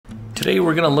Today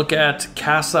we're going to look at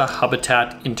Kasa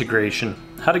Hubitat integration.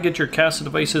 How to get your Kasa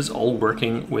devices all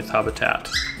working with Hubitat.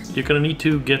 You're going to need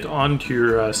to get onto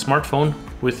your smartphone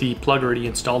with the plug already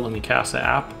installed on the Kasa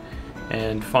app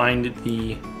and find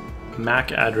the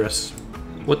MAC address.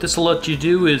 What this will let you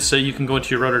do is you can go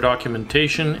into your router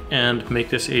documentation and make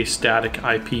this a static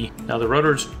IP. Now the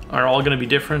routers are all going to be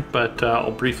different, but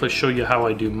I'll briefly show you how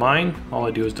I do mine. All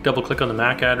I do is double click on the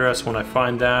MAC address. When I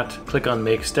find that, click on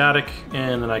make static,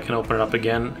 and then I can open it up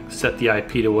again, set the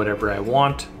IP to whatever I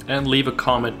want, and leave a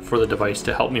comment for the device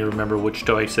to help me remember which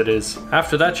device it is.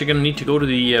 After that, you're going to need to go to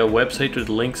the website or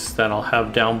the links that I'll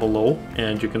have down below,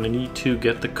 and you're going to need to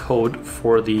get the code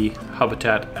for the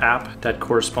Hubitat app that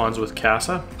corresponds with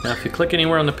Kasa. Now if you click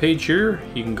anywhere on the page here,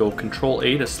 you can go Control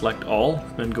A to select all,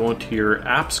 then go into your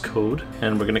apps code,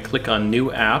 and we're going to click on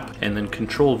new app, and then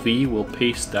Control V will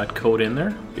paste that code in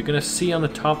there. You're going to see on the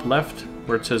top left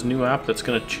where it says new app, that's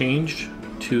going to change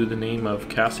to the name of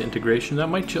Kasa integration. That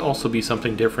might also be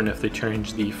something different if they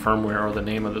change the firmware or the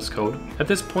name of this code. At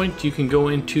this point you can go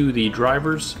into the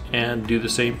drivers and do the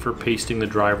same for pasting the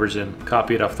drivers in.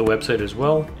 Copy it off the website as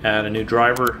well, add a new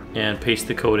driver and paste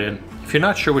the code in. If you're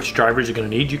not sure which drivers you're going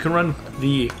to need, you can run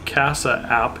the Kasa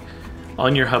app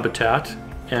on your Hubitat,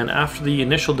 and after the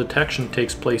initial detection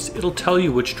takes place, it'll tell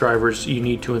you which drivers you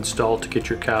need to install to get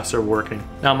your Kasa working.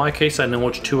 Now in my case, I know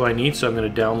which two I need, so I'm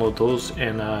going to download those,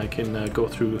 and I can go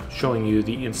through showing you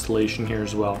the installation here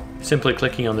as well. Simply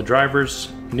clicking on the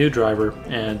drivers, new driver,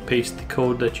 and paste the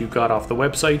code that you got off the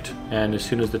website, and as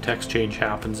soon as the text change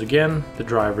happens again, the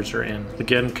drivers are in.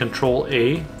 Again, Control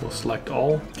A will select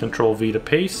all, Control V to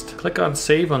paste. Click on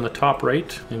save on the top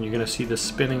right, and you're going to see this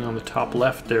spinning on the top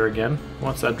left there again.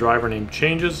 Once that driver name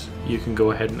changes, you can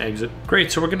go ahead and exit.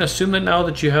 Great, so we're going to assume that now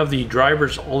that you have the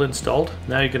drivers all installed,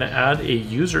 now you're going to add a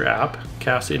user app,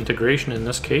 Kasa integration in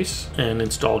this case, and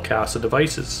install Kasa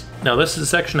devices. Now this is the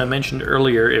section I mentioned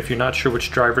earlier. If you're not sure which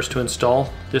drivers to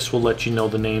install, this will let you know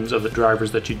the names of the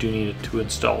drivers that you do need to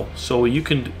install. So you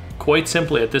can quite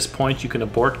simply at this point, you can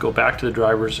abort, go back to the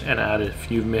drivers and add it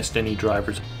if you've missed any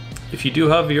drivers. If you do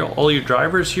have all your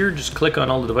drivers here, just click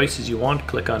on all the devices you want,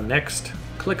 click on next,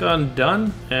 click on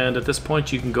done, and at this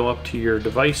point you can go up to your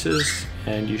devices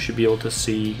and you should be able to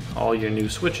see all your new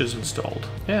switches installed.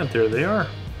 And there they are.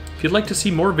 If you'd like to see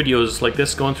more videos like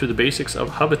this going through the basics of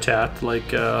Hubitat,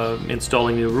 like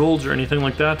installing new rules or anything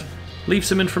like that, leave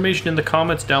some information in the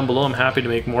comments down below. I'm happy to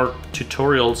make more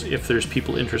tutorials if there's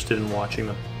people interested in watching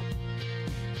them.